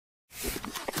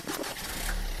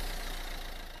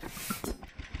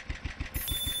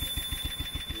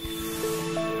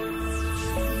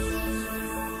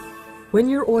When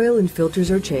your oil and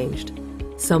filters are changed,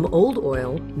 some old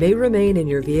oil may remain in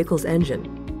your vehicle's engine,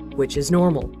 which is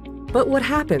normal. But what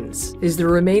happens is the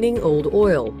remaining old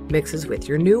oil mixes with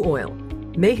your new oil,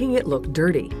 making it look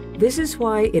dirty. This is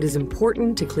why it is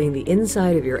important to clean the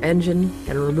inside of your engine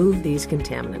and remove these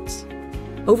contaminants.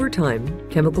 Over time,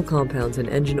 chemical compounds in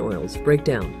engine oils break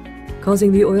down,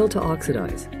 causing the oil to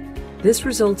oxidize. This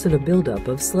results in a buildup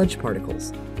of sludge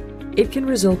particles. It can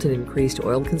result in increased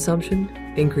oil consumption,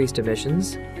 increased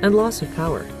emissions, and loss of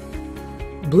power.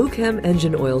 Bluechem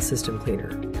Engine Oil System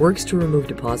Cleaner works to remove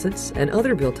deposits and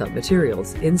other built-up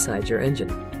materials inside your engine.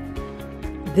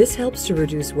 This helps to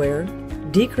reduce wear,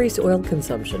 decrease oil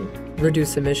consumption,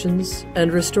 reduce emissions,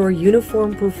 and restore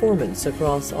uniform performance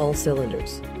across all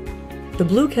cylinders. The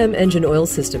Bluechem Engine Oil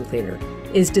System Cleaner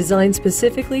is designed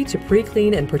specifically to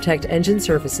pre-clean and protect engine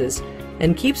surfaces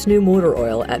and keeps new motor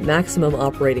oil at maximum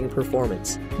operating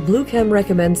performance. Bluechem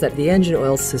recommends that the engine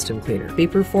oil system cleaner be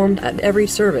performed at every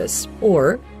service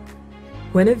or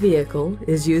when a vehicle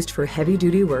is used for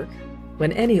heavy-duty work,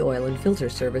 when any oil and filter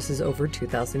service is over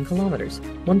 2,000 kilometers,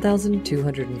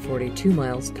 1,242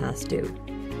 miles past due.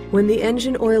 When the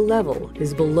engine oil level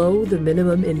is below the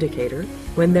minimum indicator,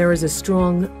 when there is a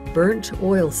strong burnt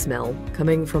oil smell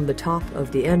coming from the top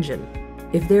of the engine,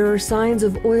 if there are signs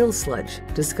of oil sludge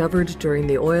discovered during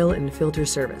the oil and filter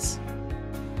service.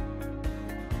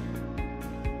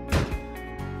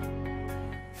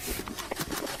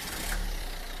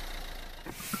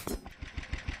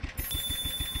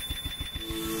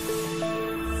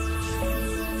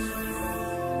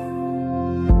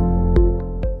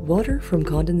 Water from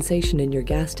condensation in your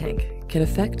gas tank can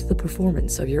affect the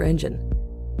performance of your engine.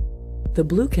 The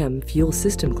Bluechem Fuel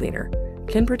System Cleaner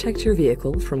can protect your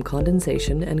vehicle from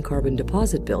condensation and carbon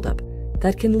deposit buildup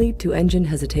that can lead to engine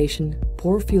hesitation,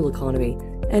 poor fuel economy,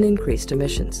 and increased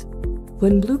emissions.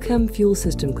 When Bluechem Fuel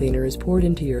System Cleaner is poured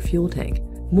into your fuel tank,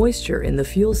 moisture in the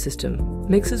fuel system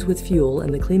mixes with fuel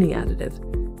and the cleaning additive.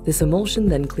 This emulsion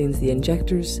then cleans the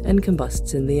injectors and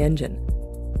combusts in the engine.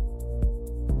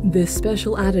 This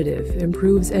special additive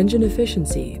improves engine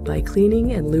efficiency by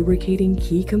cleaning and lubricating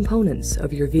key components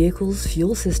of your vehicle's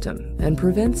fuel system and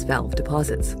prevents valve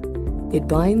deposits. It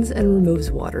binds and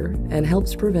removes water and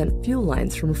helps prevent fuel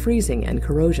lines from freezing and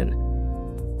corrosion,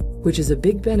 which is a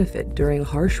big benefit during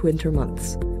harsh winter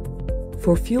months.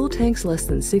 For fuel tanks less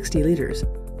than 60 liters,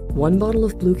 1 bottle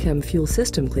of Bluechem Fuel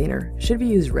System Cleaner should be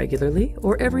used regularly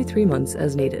or every 3 months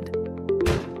as needed.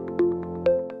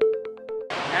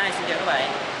 Xin chào các bạn.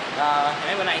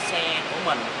 Mấy bữa nay xe của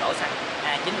mình đổ xăng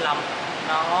A95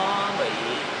 nó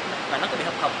bị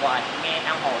hụt hộp hoài, nghe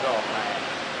ao hồ đồ là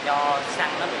do xăng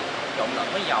nó bị trộn lẫn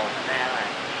với dầu, thành ra là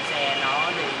xe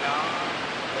nó bị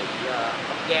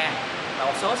hộp ga và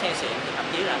một số xe xịn thì thậm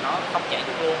chí là nó không chạy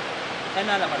được luôn. Thế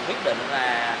nên là mình quyết định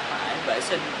là phải vệ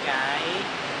sinh cái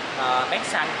bét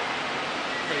xăng.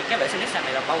 Thì cái vệ sinh bét xăng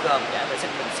này là bao gồm cả vệ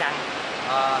sinh bình xăng,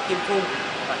 kim phun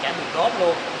và cả buồng đốt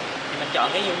luôn. Thì mình chọn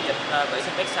cái dung dịch vệ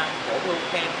sinh bét xăng của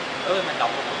Bluechem. Đối với mình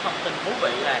đọc một thông tin thú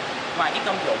vị là ngoài cái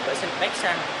công dụng vệ sinh bét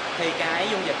xăng thì cái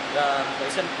dung dịch vệ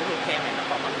sinh của Bluechem này nó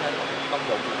còn mang thêm một công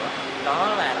dụng nữa,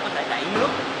 đó là nó có thể đẩy nước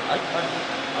ở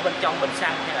bên trong bình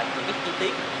xăng hay là những cái chi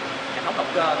tiết hệ thống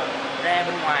động cơ ra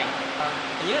bên ngoài.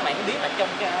 Thì như các bạn cũng biết là trong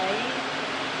cái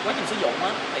quá trình sử dụng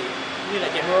á, thì như là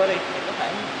trời mưa đi thì có thể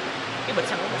cái bình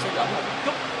xăng của mình sẽ gỡ một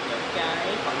chút những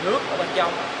cái phần nước ở bên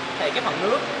trong, thì cái phần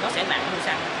nước nó sẽ nặng hơn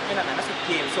xăng cho nên là nó sẽ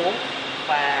chìm xuống,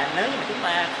 và nếu như mà chúng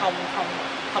ta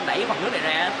không đẩy cái phần nước này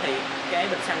ra thì cái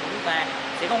bình xăng của chúng ta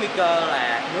sẽ có nguy cơ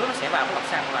là nước nó sẽ vào cái lọc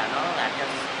xăng và nó làm cho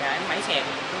cái máy xe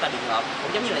của chúng ta bị ngợp,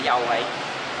 cũng giống như là dầu vậy.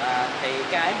 Thì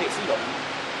cái việc sử dụng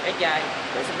cái chai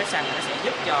vệ sinh bét xăng nó sẽ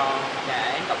giúp cho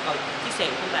cái động cơ chiếc xe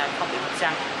của chúng ta không bị ngập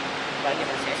xăng. Vậy thì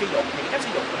mình sẽ sử dụng, thì cái cách sử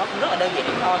dụng của nó cũng rất là đơn giản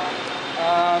thôi.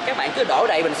 Các bạn cứ đổ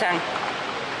đầy bình xăng,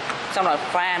 xong rồi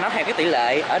pha nó theo cái tỷ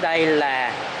lệ ở đây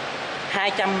là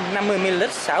 250ml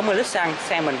 60 lít xăng,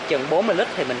 xe mình chừng 40 lít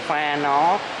thì mình pha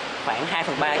nó khoảng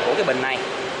 2/3 của cái bình này.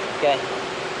 Ok.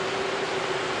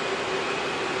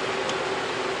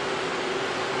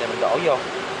 Để mình đổ vô.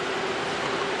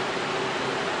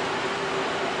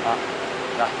 Đó.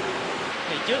 Rồi.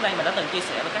 Thì trước đây mình đã từng chia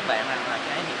sẻ với các bạn rằng là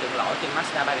cái hiện tượng lỗi trên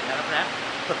Mazda 3 Việt Nam lắp ráp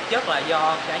thực chất là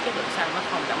do cái chất lượng xăng nó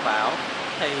không đảm bảo.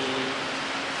 Thì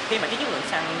khi mà cái chất lượng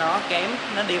xăng nó kém,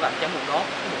 nó đi vào trong buồng đốt,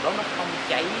 cái buồng đốt nó không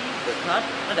cháy được hết,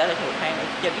 nó để lại một than ở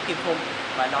trên cái kim phun,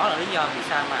 và đó là lý do vì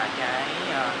sao mà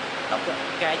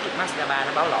cái chiếc Mazda 3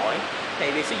 nó báo lỗi.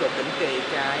 Thì việc sử dụng định kỳ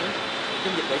cái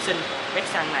dung dịch vệ sinh bét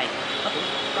xăng này nó cũng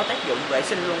có tác dụng vệ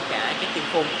sinh luôn cả cái kim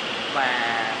phun,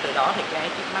 và từ đó thì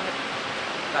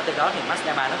từ đó thì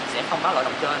Mazda 3 nó sẽ không báo lỗi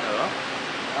động cơ nữa.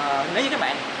 Nếu như các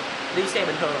bạn đi xe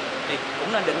bình thường thì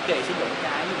cũng nên định kỳ sử dụng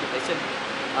cái dung dịch vệ sinh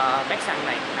bát xăng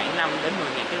này khoảng 5 đến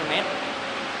 10.000 km,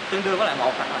 tương đương với lại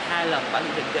 1 hoặc là 2 lần bảo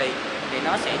dưỡng định kỳ, thì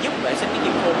nó sẽ giúp vệ sinh cái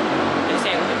kim phun để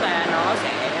xe của chúng ta nó sẽ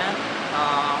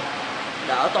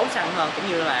đỡ tốn xăng hơn, cũng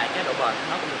như là cái độ bền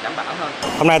nó cũng được đảm bảo hơn.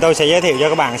 Hôm nay tôi sẽ giới thiệu cho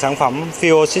các bạn sản phẩm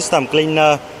Fuel System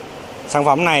Cleaner. Sản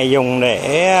phẩm này dùng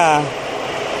để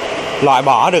loại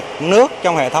bỏ được nước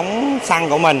trong hệ thống xăng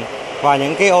của mình và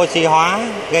những cái oxy hóa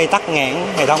gây tắc nghẽn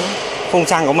hệ thống phun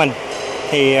xăng của mình.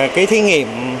 Thì cái thí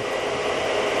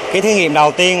nghiệm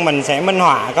đầu tiên mình sẽ minh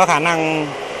họa có khả năng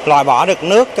loại bỏ được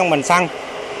nước trong bình xăng.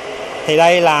 Thì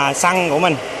đây là xăng của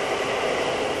mình.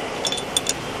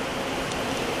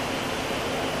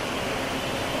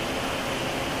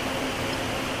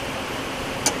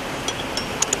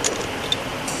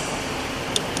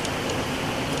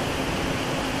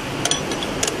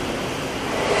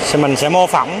 Mình sẽ mô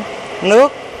phỏng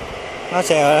nước, nó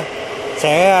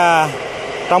sẽ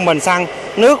trong bình xăng.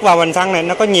 Nước vào bình xăng này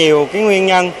nó có nhiều cái nguyên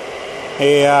nhân.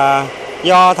 Thì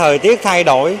do thời tiết thay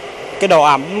đổi, cái độ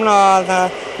ẩm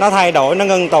nó thay đổi, nó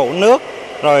ngưng tụ nước.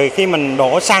 Rồi khi mình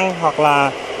đổ xăng hoặc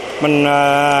là mình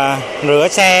rửa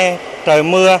xe, trời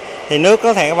mưa thì nước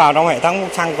có thể vào trong hệ thống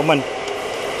xăng của mình.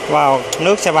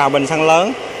 Nước sẽ vào bình xăng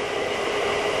lớn.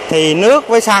 Thì nước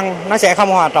với xăng nó sẽ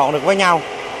không hòa trộn được với nhau.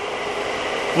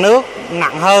 Nước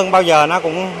nặng hơn bao giờ nó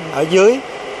cũng ở dưới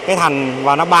cái thành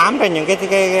và nó bám trên những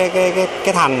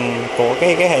cái thành của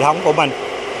cái hệ thống của mình.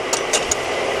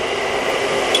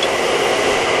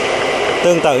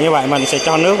 Tương tự như vậy mình sẽ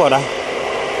cho nước vào đây.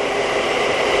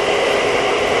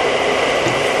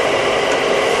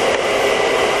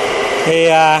 Thì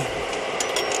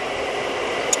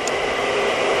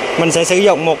mình sẽ sử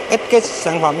dụng một ít cái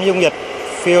sản phẩm dung dịch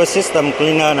Fuel System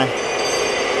Cleaner này.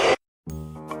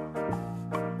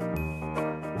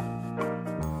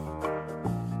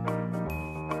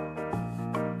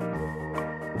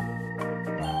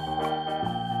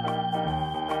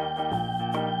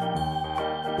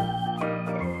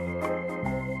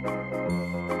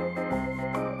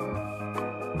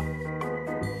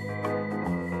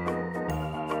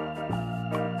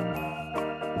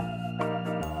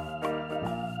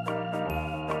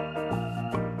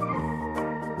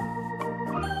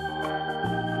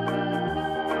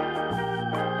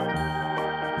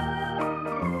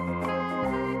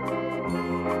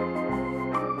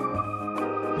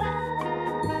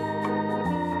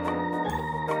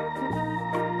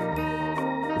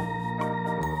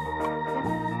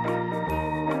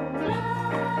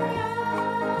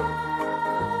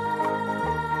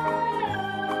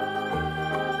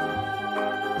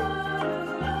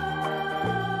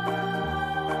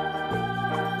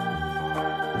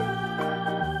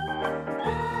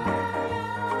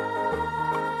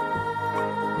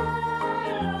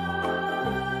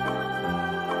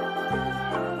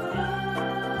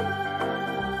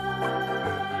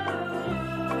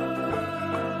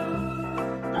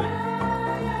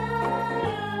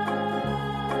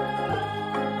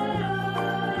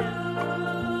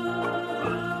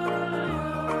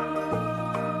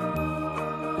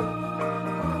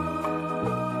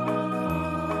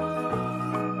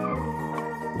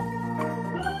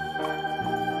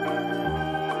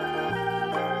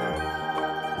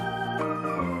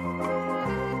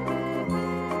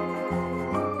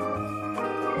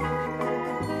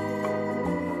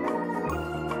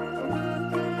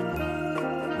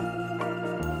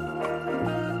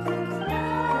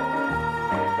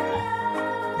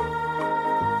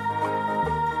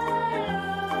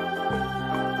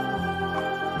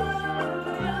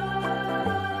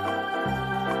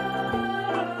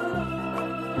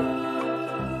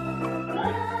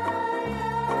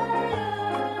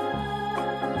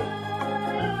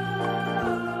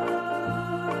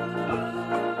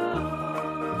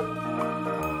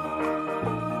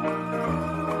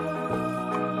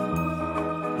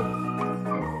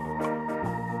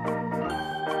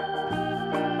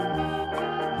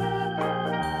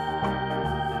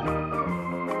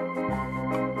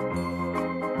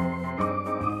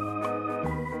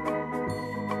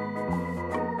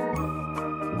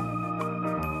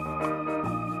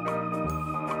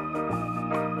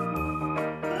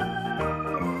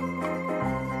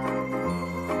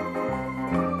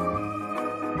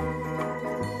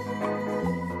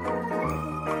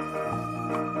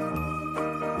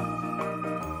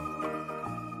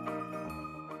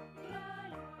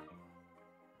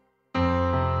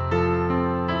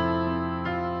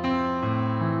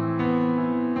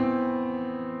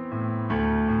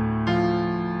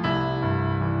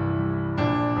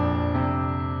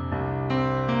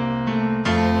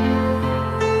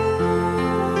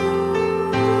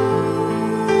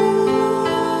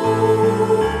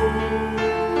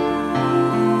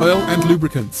 Oil and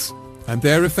lubricants, and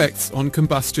their effects on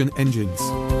combustion engines.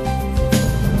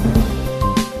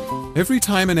 Every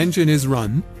time an engine is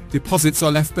run, deposits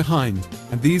are left behind,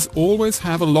 and these always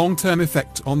have a long-term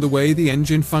effect on the way the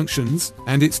engine functions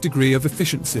and its degree of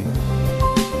efficiency.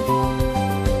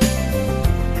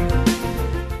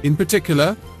 In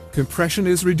particular, compression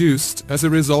is reduced as a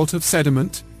result of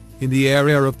sediment in the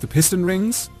area of the piston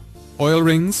rings, oil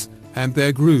rings, and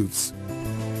their grooves.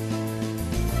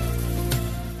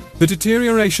 The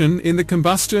deterioration in the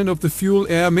combustion of the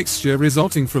fuel-air mixture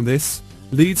resulting from this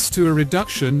leads to a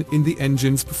reduction in the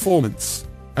engine's performance.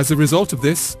 As a result of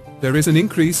this, there is an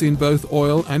increase in both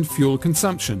oil and fuel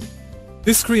consumption.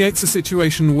 This creates a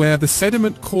situation where the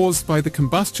sediment caused by the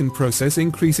combustion process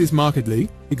increases markedly,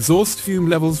 exhaust fume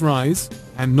levels rise,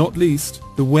 and not least,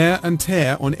 the wear and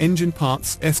tear on engine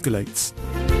parts escalates.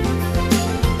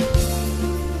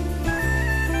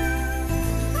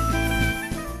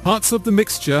 Parts of the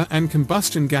mixture and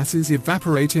combustion gases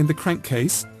evaporate in the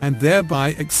crankcase and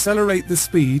thereby accelerate the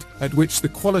speed at which the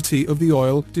quality of the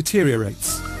oil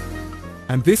deteriorates.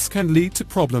 And this can lead to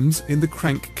problems in the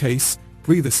crankcase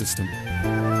breather system.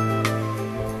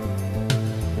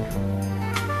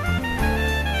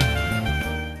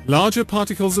 Larger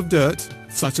particles of dirt,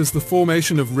 such as the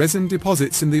formation of resin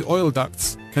deposits in the oil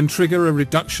ducts, can trigger a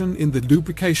reduction in the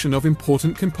lubrication of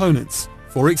important components,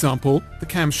 for example, the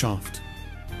camshaft.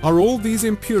 Are all these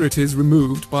impurities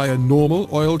removed by a normal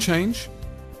oil change?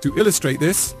 To illustrate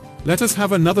this, let us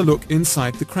have another look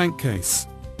inside the crankcase.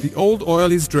 The old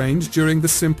oil is drained during the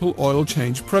simple oil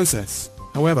change process.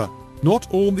 However,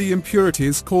 not all the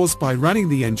impurities caused by running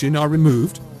the engine are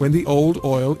removed when the old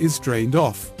oil is drained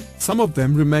off. Some of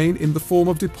them remain in the form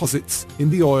of deposits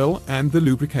in the oil and the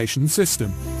lubrication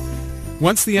system.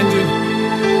 Once the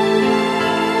engine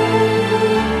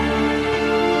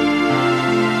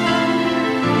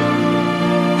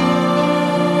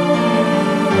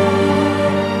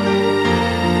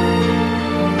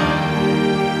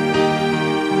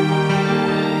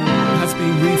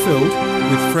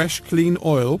refilled with fresh clean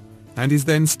oil and is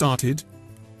then started,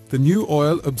 the new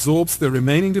oil absorbs the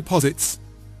remaining deposits,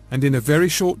 and in a very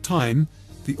short time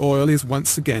the oil is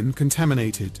once again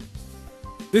contaminated.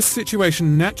 This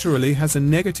situation naturally has a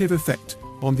negative effect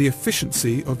on the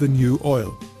efficiency of the new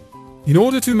oil. In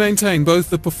order to maintain both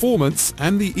the performance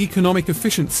and the economic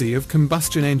efficiency of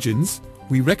combustion engines,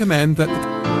 we recommend that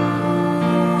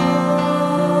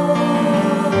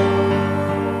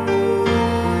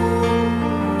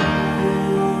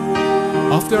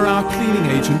after our cleaning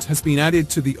agent has been added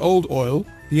to the old oil,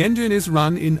 the engine is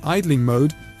run in idling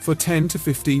mode for 10 to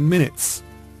 15 minutes.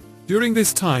 During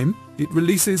this time, it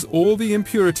releases all the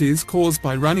impurities caused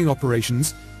by running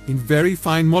operations in very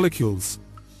fine molecules,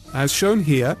 as shown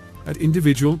here at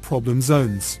individual problem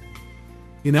zones.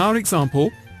 In our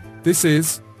example, this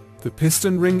is the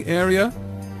piston ring area,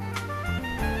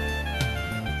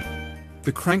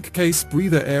 the crankcase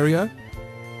breather area,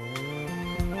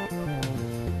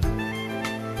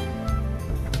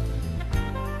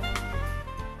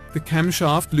 the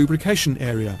camshaft lubrication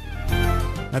area.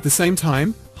 At the same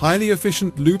time, highly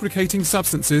efficient lubricating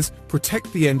substances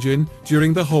protect the engine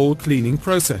during the whole cleaning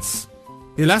process.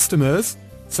 Elastomers,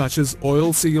 such as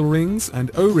oil seal rings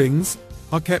and O-rings,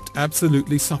 are kept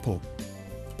absolutely supple.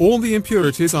 All the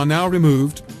impurities are now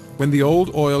removed when the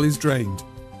old oil is drained.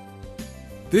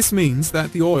 This means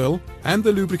that the oil and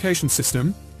the lubrication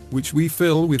system, which we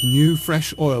fill with new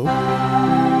fresh oil,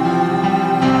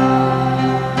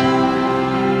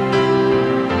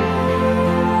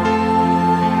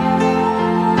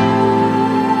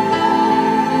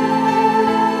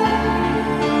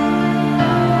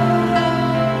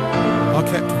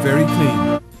 very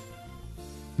clean.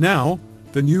 Now,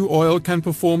 the new oil can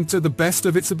perform to the best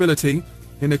of its ability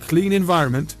in a clean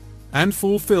environment and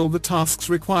fulfill the tasks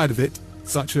required of it,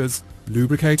 such as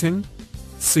lubricating,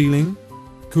 sealing,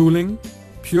 cooling,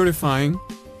 purifying,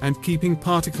 and keeping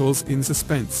particles in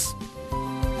suspense.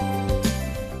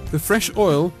 The fresh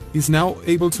oil is now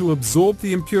able to absorb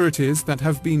the impurities that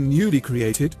have been newly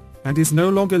created and is no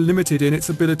longer limited in its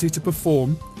ability to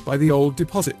perform by the old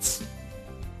deposits.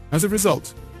 As a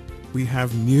result, we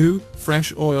have new,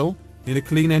 fresh oil in a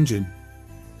clean engine,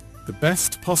 the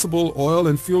best possible oil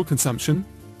and fuel consumption,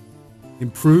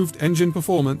 improved engine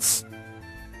performance,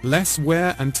 less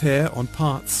wear and tear on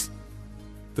parts,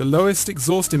 the lowest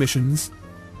exhaust emissions,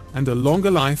 and a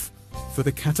longer life for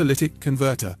the catalytic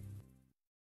converter.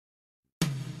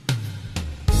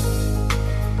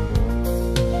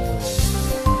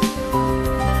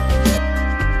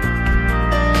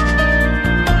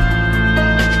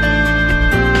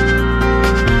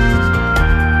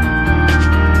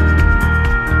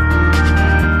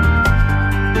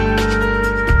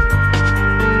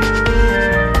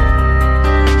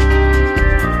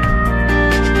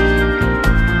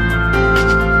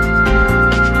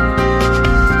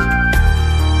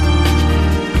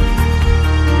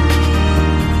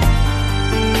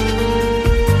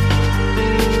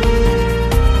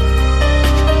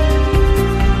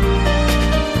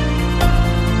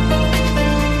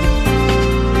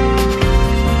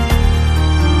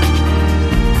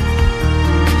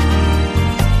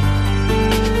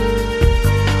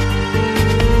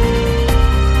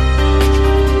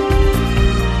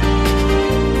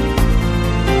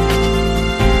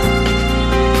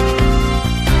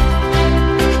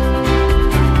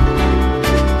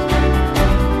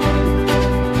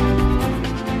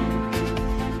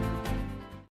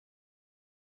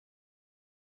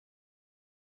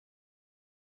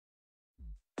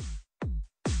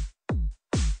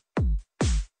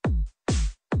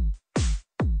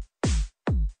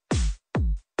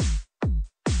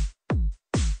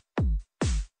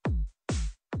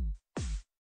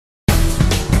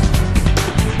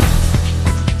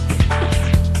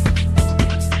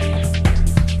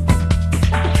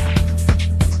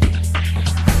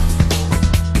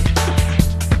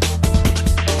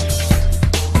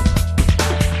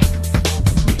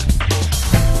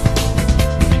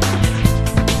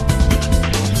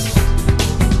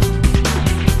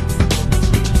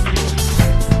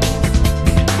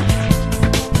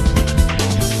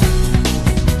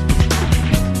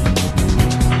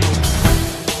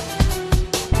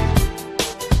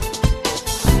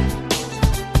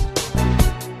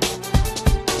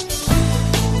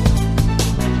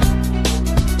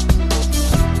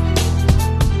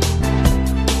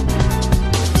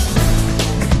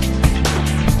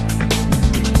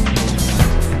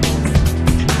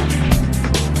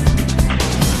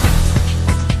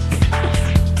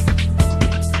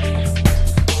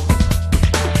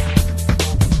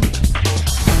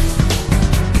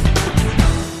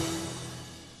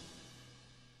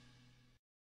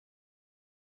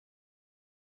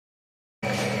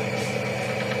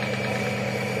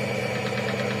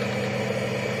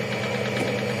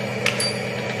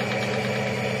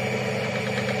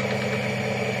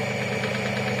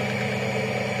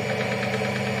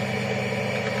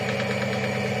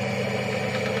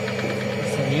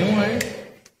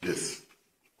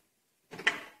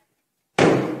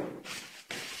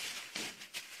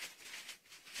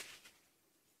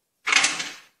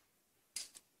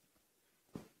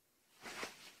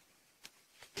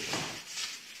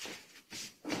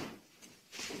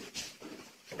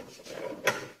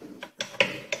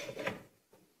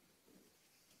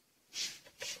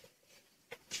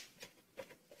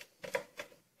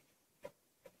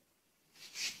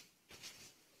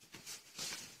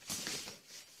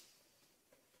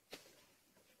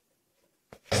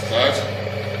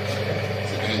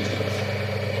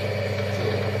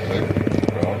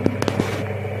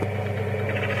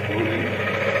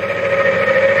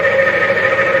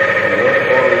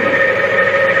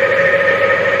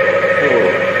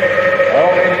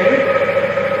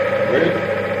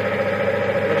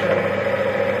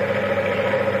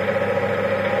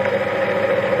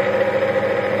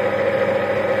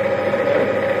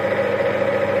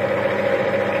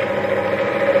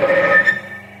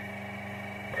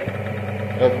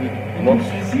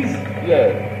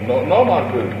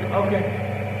 Okay.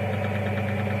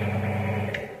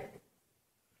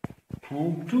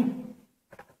 2.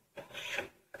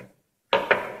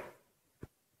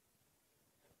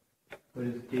 What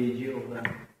is the kg of that?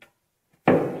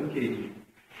 2 kg.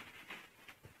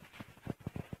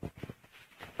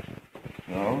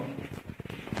 No?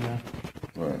 Yeah.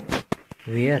 Right.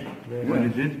 Where? What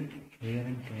is it?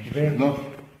 Where? No.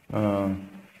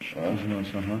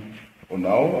 And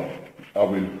now I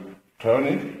will turn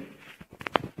it.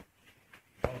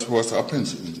 What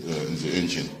happens in the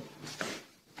engine?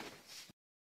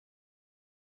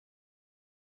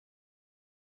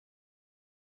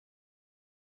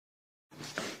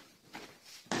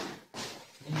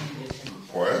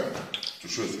 Oil to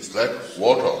show it's like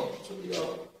water.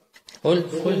 Full.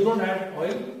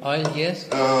 Oil, yes.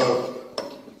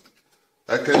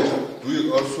 I can do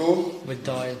it also With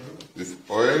the oil. with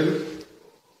oil.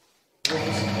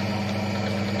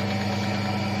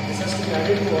 This has to be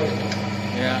added to oil.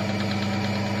 Yeah.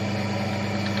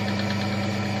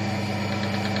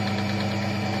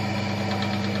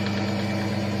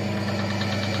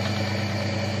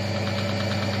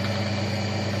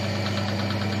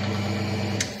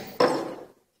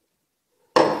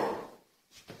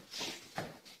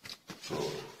 So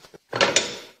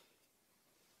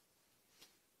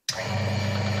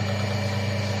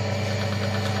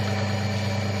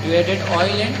You added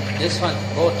oil in this one,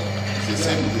 both. the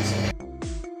same this.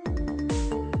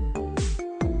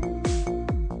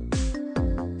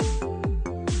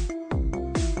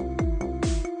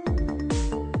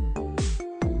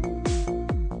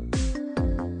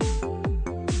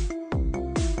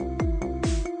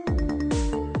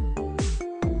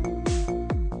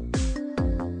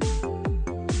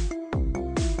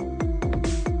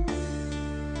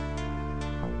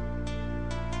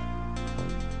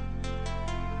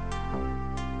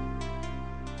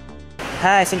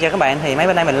 Hi, xin chào các bạn. Thì mấy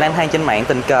bữa nay mình lang thang trên mạng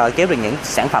tình cờ kiếm được những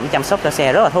sản phẩm chăm sóc cho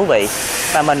xe rất là thú vị.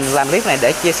 Và mình làm clip này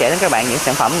để chia sẻ đến các bạn những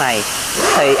sản phẩm này.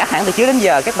 Thì ắt hẳn từ trước đến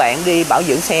giờ các bạn đi bảo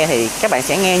dưỡng xe thì các bạn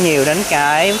sẽ nghe nhiều đến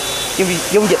cái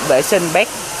dung dịch vệ sinh bét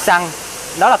xăng.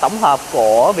 Đó là tổng hợp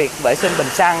của việc vệ sinh bình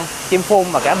xăng, chim phun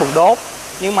và cả bùn đốt.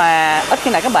 Nhưng mà ít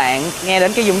khi nào các bạn nghe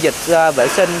đến cái dung dịch vệ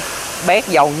sinh bét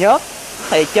dầu nhớt.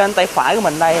 Thì trên tay phải của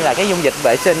mình đây là cái dung dịch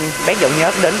vệ sinh bét dầu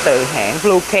nhớt đến từ hãng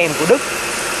Bluechem của Đức.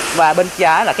 Và bên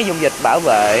trái là cái dung dịch bảo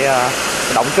vệ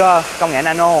động cơ công nghệ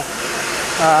Nano,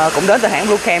 cũng đến từ hãng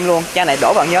Bluechem luôn. Chai này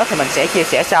đổ vào nhớt thì mình sẽ chia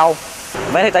sẻ sau.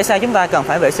 Vậy thì tại sao chúng ta cần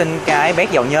phải vệ sinh cái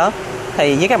bét dầu nhớt?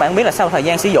 Thì như các bạn biết là sau thời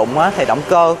gian sử dụng thì động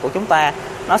cơ của chúng ta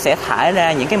nó sẽ thải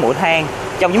ra những cái mũi than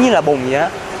trông giống như là bùn vậy đó,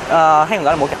 hay còn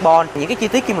gọi là mũi carbon. Những cái chi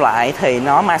tiết kim loại thì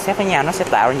nó ma sát với nhau, nó sẽ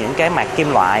tạo ra những cái mạt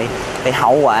kim loại. Thì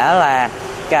hậu quả là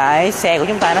cái xe của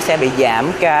chúng ta nó sẽ bị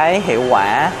giảm cái hiệu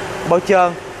quả bôi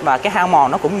trơn và cái hao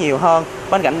mòn nó cũng nhiều hơn.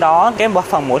 Bên cạnh đó cái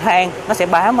phần mũi than nó sẽ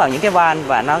bám vào những cái van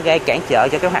và nó gây cản trở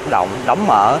cho cái hoạt động đóng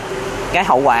mở. Cái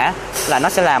hậu quả là nó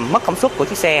sẽ làm mất công suất của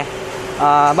chiếc xe.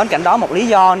 Bên cạnh đó một lý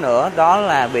do nữa đó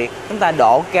là việc chúng ta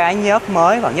đổ cái nhớt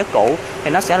mới vào nhớt cũ thì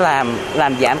nó sẽ làm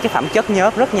giảm cái phẩm chất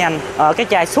nhớt rất nhanh. Cái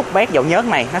chai xúc bét dầu nhớt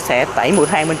này nó sẽ tẩy mũi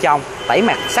than bên trong, tẩy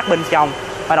mặt sắt bên trong,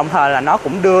 và đồng thời là nó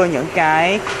cũng đưa những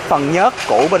cái phần nhớt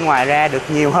cũ bên ngoài ra được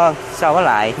nhiều hơn so với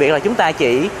lại việc là chúng ta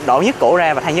chỉ đổ nhớt cũ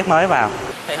ra và thay nhớt mới vào.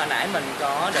 Thì hồi nãy mình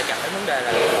có đề cập đến vấn đề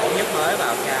là đổ nhớt mới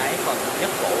vào cái phần nhớt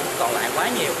cũ còn lại quá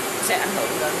nhiều sẽ ảnh hưởng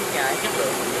đến cái chất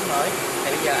lượng phần nhớt mới.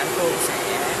 Thì bây giờ anh Phương sẽ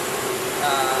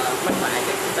minh họa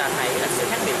cho chúng ta thấy là sự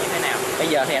khác biệt như thế nào. Bây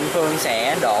giờ thì anh Phương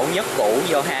sẽ đổ nhớt cũ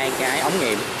vô hai cái ống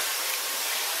nghiệm.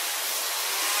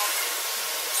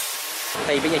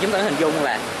 Thì bây giờ chúng ta hình dung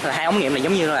là hai ống nghiệm này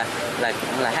giống như là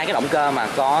hai cái động cơ mà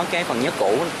có cái phần nhớt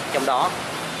cũ trong đó.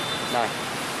 Rồi.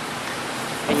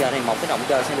 Bây giờ thì một cái động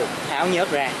cơ sẽ được tháo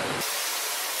nhớt ra.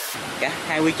 Cả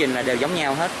hai quy trình là đều giống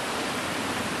nhau hết.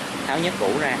 Tháo nhớt cũ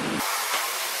ra.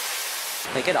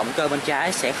 Thì cái động cơ bên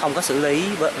trái sẽ không có xử lý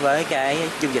với cái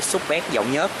dung dịch xúc bét dầu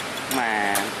nhớt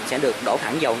mà sẽ được đổ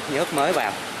thẳng dầu nhớt mới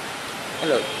vào.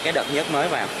 Cái đợt nhớt mới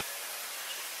vào.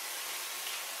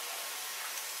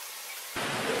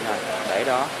 Rồi, để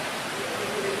đó.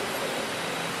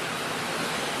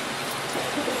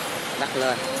 Lắc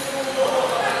lên. Đó,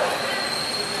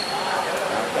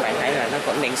 các bạn thấy là nó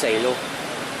vẫn đen xì luôn,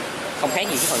 không khác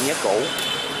gì cái phần nhớt cũ.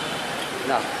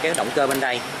 Rồi, cái động cơ bên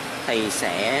đây thì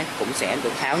cũng sẽ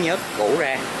được tháo nhớt cũ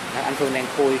ra. Đó, anh Phương đang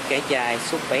khui cái chai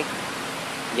xúc bét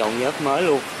dầu nhớt mới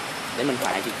luôn để minh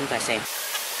họa cho chúng ta xem.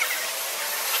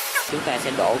 Chúng ta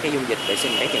sẽ đổ cái dung dịch vệ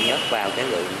sinh bét dầu nhớt vào cái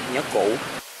lượng nhớt cũ.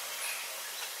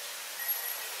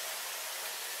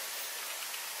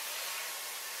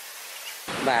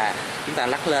 Và chúng ta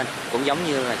lắc lên cũng giống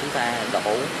như là chúng ta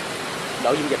đổ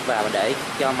đổ dung dịch vào và để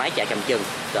cho máy chạy cầm chừng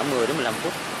cỡ 10 đến 15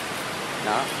 phút.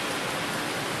 Đó.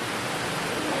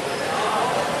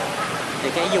 Thì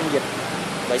cái dung dịch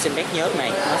vệ sinh bét nhớt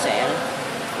này nó sẽ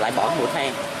loại bỏ mũi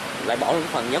than, loại bỏ những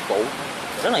phần nhớt cũ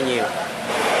rất là nhiều.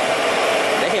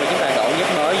 Để khi mà chúng ta đổ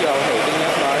nhớt mới vô thì cái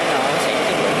nhớt mới nó sẽ có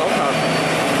chất lượng tốt hơn.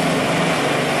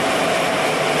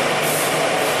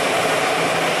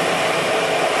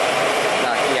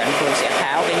 Rồi bây giờ anh Phương sẽ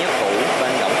tháo cái nhớt cũ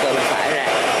bên động cơ bên phải ra.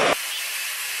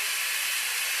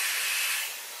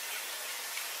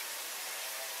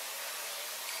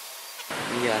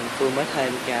 Bây giờ anh Phương mới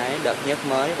thêm cái đợt nhớt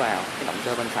mới vào cái động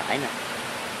cơ bên phải nè.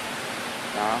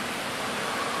 Đó.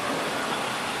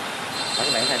 Và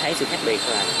các bạn có thể thấy sự khác biệt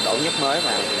là đổ nhớt mới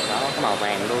vào thì nó có màu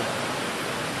vàng luôn.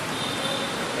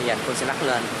 Bây giờ anh Phương sẽ lắc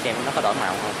lên xem nó có đổi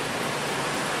màu không.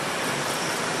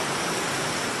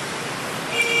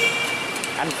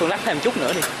 Anh Phương lắc thêm chút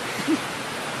nữa đi.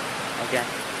 Ok. Đó.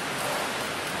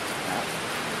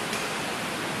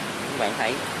 Các bạn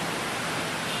thấy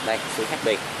đây sự khác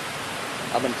biệt.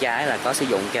 Ở bên trái là có sử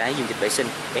dụng cái dung dịch vệ sinh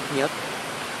bét nhớt,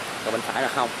 còn bên phải là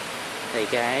không. Thì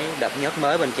cái đợt nhớt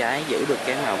mới bên trái giữ được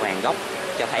cái màu vàng gốc,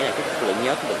 cho thấy là cái chất lượng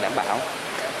nhớt được đảm bảo,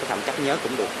 cái thẩm chất nhớt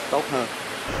cũng được tốt hơn.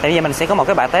 Thì bây giờ mình sẽ có một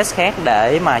cái bài test khác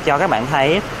để mà cho các bạn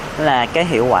thấy là cái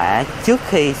hiệu quả trước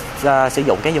khi sử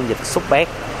dụng cái dung dịch xúc bét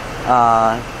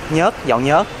nhớt, dầu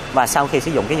nhớt và sau khi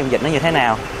sử dụng cái dung dịch nó như thế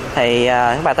nào. Thì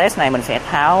cái bài test này mình sẽ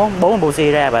tháo 4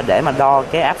 buji ra và để mà đo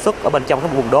cái áp suất ở bên trong cái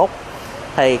vùng đốt.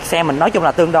 Thì xe mình nói chung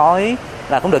là tương đối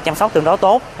là cũng được chăm sóc tương đối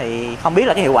tốt, thì không biết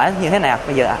là cái hiệu quả như thế nào.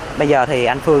 Bây giờ thì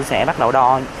anh Phương sẽ bắt đầu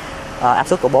đo áp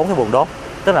suất của 4 cái vùng đốt,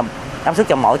 tức là áp suất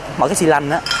cho mỗi cái xi lanh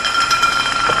đó.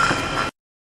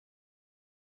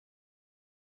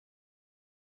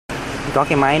 Có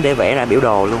cái máy để vẽ ra biểu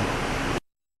đồ luôn.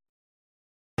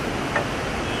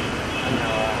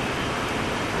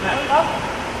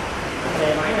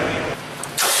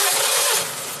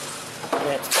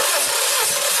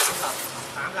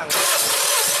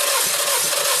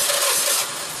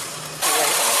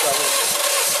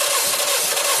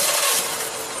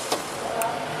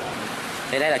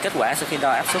 Thì đây là kết quả sau khi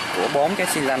đo áp suất của 4 cái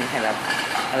xi lanh hay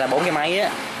là 4 cái máy á.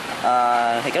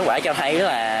 Thì kết quả cho thấy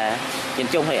là nhìn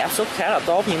chung thì áp suất khá là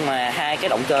tốt, nhưng mà hai cái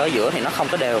động cơ ở giữa thì nó không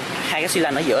có đều, hai cái xi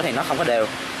lanh ở giữa thì nó không có đều.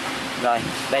 Rồi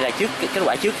đây là kết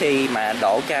quả trước khi mà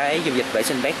đổ cái dung dịch vệ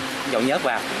sinh bét dầu nhớt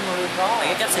vào.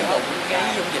 Cái cách sử dụng cái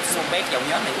dung dịch xung bét dầu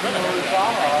nhớt này cũng rất là đơn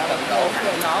giản. Cần đổ thẳng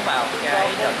nó vào cái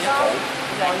đợt nhớt cũ,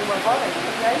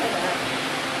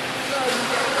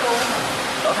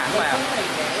 đổ thẳng vào,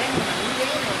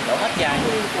 đổ hết chai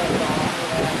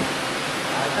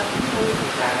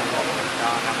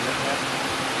cho 5 lít nhớt.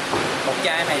 Một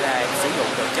chai này là sử dụng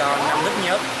được cho 5 lít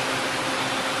nhớt.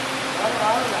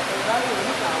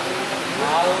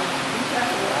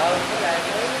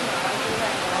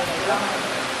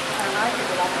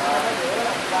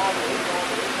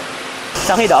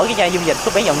 Sau khi đổ cái chai dung dịch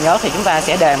xúc bét dầu nhớt thì chúng ta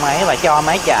sẽ đề máy và cho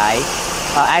máy chạy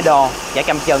idle, chạy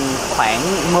cầm chừng khoảng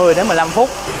 10 đến 15 phút.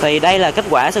 Thì đây là kết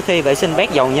quả sau khi vệ sinh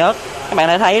bét dầu nhớt. Các bạn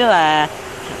đã thấy là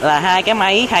hai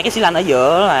cái xi lanh ở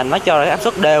giữa là nó cho áp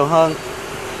suất đều hơn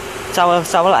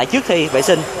so với lại trước khi vệ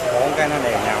sinh. Cái nó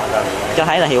đều nhau rồi. Cho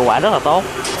thấy là hiệu quả rất là tốt.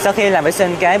 Sau khi làm vệ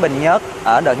sinh cái bình nhớt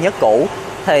ở đợt nhớt cũ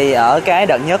thì ở cái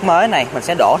đợt nhớt mới này mình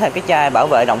sẽ đổ thêm cái chai bảo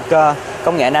vệ động cơ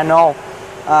công nghệ Nano.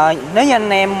 Nếu như anh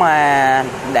em mà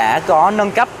đã có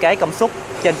nâng cấp cái công suất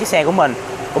trên chiếc xe của mình,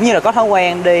 cũng như là có thói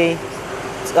quen đi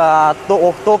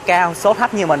tua cao số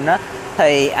thấp như mình á,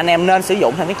 thì anh em nên sử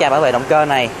dụng thêm cái chai bảo vệ động cơ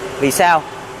này. Vì sao?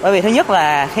 Bởi vì thứ nhất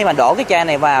là khi mà đổ cái chai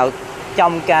này vào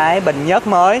trong cái bình nhớt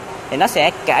mới thì nó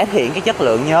sẽ cải thiện cái chất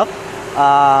lượng nhớt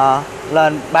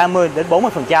lên 30 đến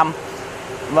 40%.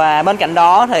 Và bên cạnh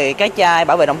đó thì cái chai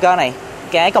bảo vệ động cơ này,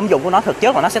 cái công dụng của nó thực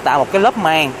chất là nó sẽ tạo một cái lớp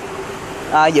màng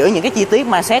giữa những cái chi tiết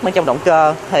ma sát bên trong động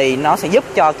cơ, thì nó sẽ giúp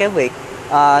cho cái việc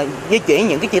di chuyển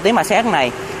những cái chi tiết ma sát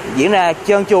này diễn ra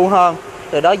trơn tru hơn,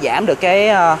 từ đó giảm được cái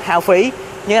hao phí.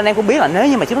 Nhưng anh em cũng biết là nếu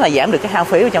như mà chúng ta giảm được cái hao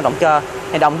phí ở trong động cơ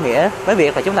thì đồng nghĩa với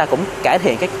việc là chúng ta cũng cải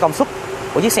thiện cái công suất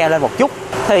của chiếc xe lên một chút.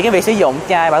 Thì cái việc sử dụng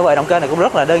chai bảo vệ động cơ này cũng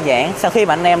rất là đơn giản. Sau khi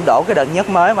mà anh em đổ cái đợt nhớt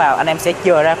mới vào, anh em sẽ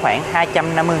chừa ra khoảng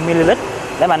 250ml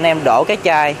để mà anh em đổ cái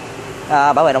chai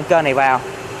bảo vệ động cơ này vào.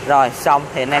 Rồi xong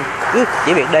thì anh em cứ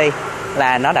chỉ việc đi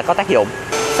là nó đã có tác dụng.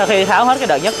 Sau khi tháo hết cái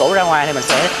đợt nhớt cũ ra ngoài thì mình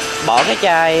sẽ bỏ cái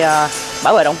chai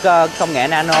bảo vệ động cơ công nghệ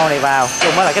Nano này vào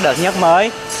chung với lại cái đợt nhớt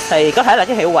mới. Thì có thể là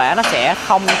cái hiệu quả nó sẽ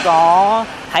không có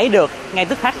thấy được ngay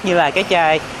tức khắc như là cái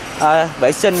chai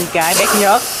vệ sinh cái bét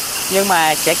nhớt, nhưng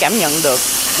mà sẽ cảm nhận được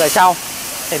về sau.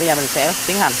 Thì bây giờ mình sẽ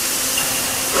tiến hành.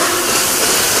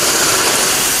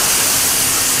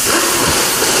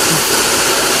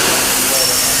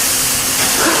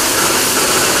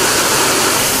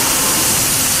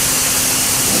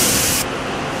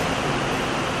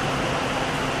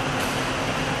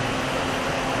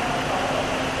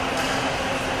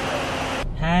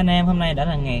 anh em, hôm nay đã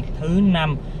là ngày thứ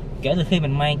 5 kể từ khi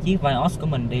mình mang chiếc Vios của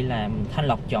mình đi làm thanh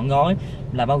lọc trọn gói,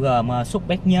 là bao gồm xúc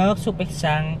bét nhớt, xúc bét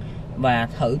xăng và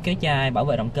thử cái chai bảo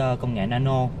vệ động cơ công nghệ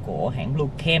Nano của hãng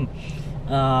Bluechem.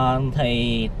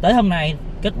 Thì tới hôm nay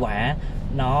kết quả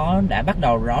nó đã bắt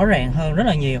đầu rõ ràng hơn rất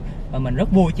là nhiều, và mình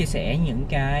rất vui chia sẻ những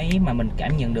cái mà mình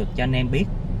cảm nhận được cho anh em biết.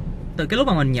 Từ cái lúc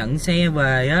mà mình nhận xe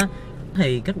về á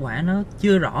thì kết quả nó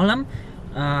chưa rõ lắm,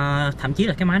 thậm chí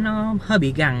là cái máy nó hơi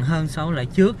bị gằn hơn so với lại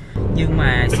trước. Nhưng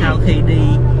mà sau khi đi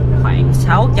khoảng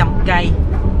 600 cây,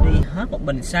 đi hết một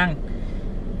bình xăng,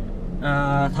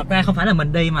 thật ra không phải là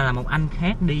mình đi mà là một anh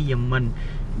khác đi giùm mình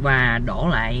và đổ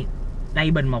lại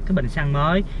đây một cái bình xăng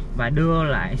mới và đưa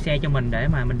lại xe cho mình để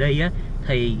mà mình đi á,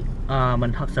 thì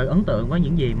mình thật sự ấn tượng với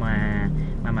những gì mà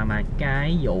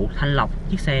cái vụ thanh lọc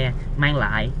chiếc xe mang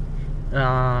lại.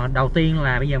 Đầu tiên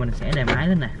là bây giờ mình sẽ đề máy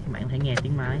lên nè, các bạn có thể nghe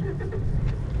tiếng máy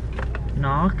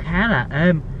nó khá là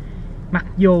êm. Mặc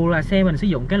dù là xe mình sử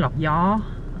dụng cái lọc gió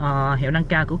hiệu năng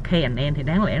cao của K&N thì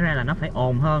đáng lẽ ra là nó phải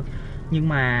ồn hơn, nhưng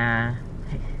mà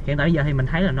hiện tại bây giờ thì mình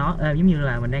thấy là nó êm giống như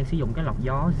là mình đang sử dụng cái lọc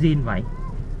gió zin vậy.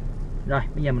 Rồi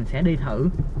bây giờ mình sẽ đi thử.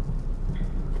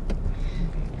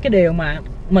 Cái điều mà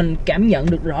mình cảm nhận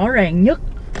được rõ ràng nhất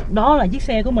đó là chiếc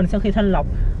xe của mình sau khi thanh lọc,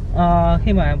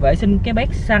 khi mà vệ sinh cái bét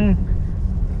xăng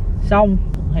xong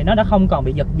thì nó đã không còn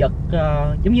bị giật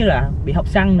giống như là bị hộc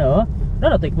xăng nữa, rất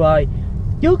là tuyệt vời.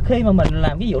 Trước khi mà mình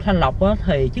làm cái vụ thanh lọc á,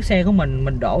 thì chiếc xe của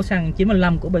mình đổ xăng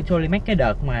 95 của Petrolimex, cái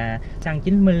đợt mà xăng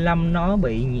 95 nó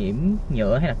bị nhiễm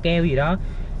nhựa hay là keo gì đó,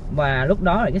 và lúc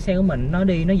đó là cái xe của mình nó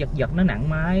đi nó giật nó nặng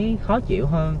máy, khó chịu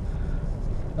hơn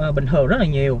bình thường rất là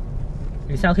nhiều.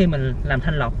 Thì sau khi mình làm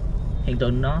thanh lọc, hiện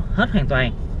tượng nó hết hoàn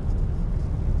toàn.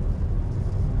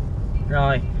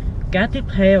 Rồi cái tiếp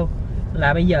theo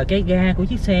là bây giờ cái ga của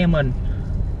chiếc xe mình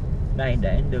đây,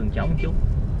 để đường trống một chút,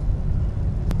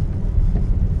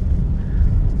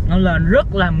 nó lên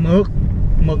rất là mượt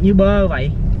như bơ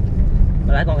vậy,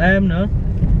 mà lại còn êm nữa.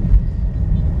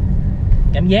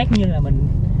 Cảm giác như là mình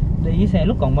đi với xe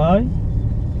lúc còn mới.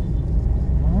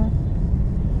 Đó.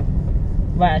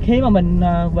 Và khi mà mình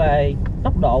về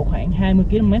tốc độ khoảng 20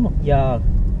 km/h,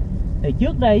 thì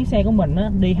trước đây xe của mình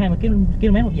đi 20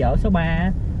 km/h ở số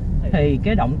 3, thì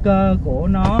cái động cơ của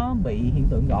nó bị hiện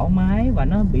tượng gõ máy và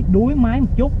nó bị đuối máy một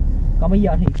chút. Còn bây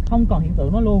giờ thì không còn hiện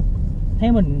tượng đó luôn.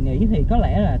 Theo mình nghĩ thì có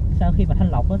lẽ là sau khi mà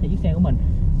thanh lọc thì chiếc xe của mình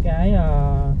cái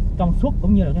công suất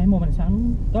cũng như là cái mô men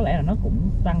xoắn có lẽ là nó cũng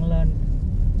tăng lên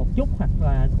một chút, hoặc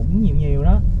là cũng nhiều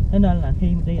đó. Thế nên là khi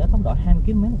đi ở tốc độ 20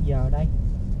 km/h đây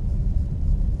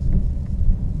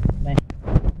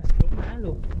xuống máy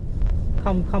luôn,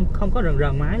 không có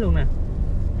rần máy luôn nè.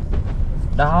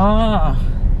 Đó,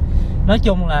 nói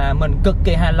chung là mình cực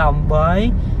kỳ hài lòng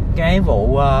với cái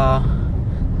vụ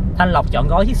thanh lọc trọn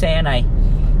gói chiếc xe này.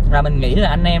 Là mình nghĩ là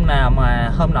anh em nào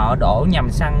mà hôm nọ đổ nhầm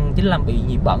xăng 95 bị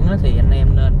gì bẩn thì anh em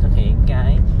nên thực hiện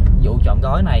cái vụ trọn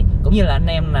gói này. Cũng như là anh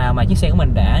em nào mà chiếc xe của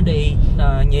mình đã đi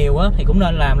nhiều thì cũng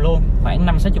nên làm luôn, khoảng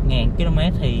 50-60 ngàn km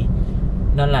thì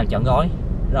nên làm trọn gói.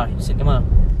 Rồi, xin cảm ơn.